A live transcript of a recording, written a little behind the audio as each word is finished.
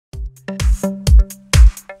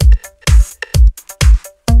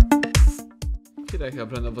Here I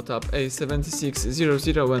have Lenovo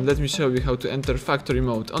A10-70 and let me show you how to enter factory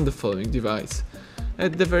mode on the following device.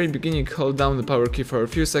 At the very beginning, hold down the power key for a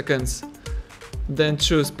few seconds, then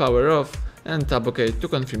choose power off and tap OK to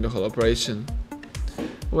confirm the whole operation.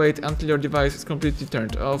 Wait until your device is completely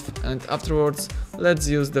turned off, and afterwards let's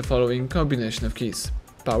use the following combination of keys: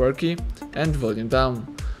 power key and volume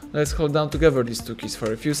down. Let's hold down together these two keys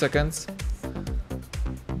for a few seconds,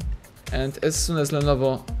 and as soon as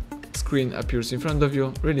Lenovo screen appears in front of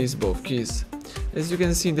you, release both keys. As you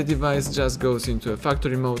can see, the device just goes into a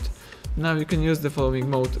factory mode. Now you can use the following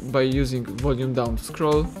mode by using volume down to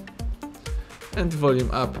scroll and volume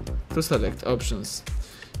up to select options.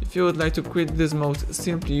 If you would like to quit this mode,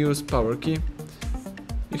 simply use power key.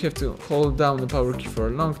 You have to hold down the power key for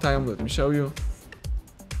a long time, let me show you.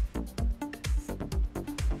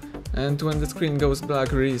 And when the screen goes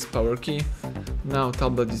black, release power key. Now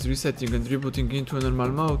tablet is resetting and rebooting into a normal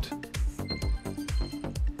mode.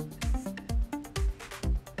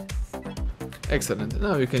 Excellent,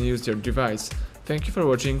 now you can use your device. Thank you for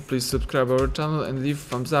watching, please subscribe our channel and leave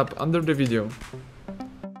thumbs up under the video.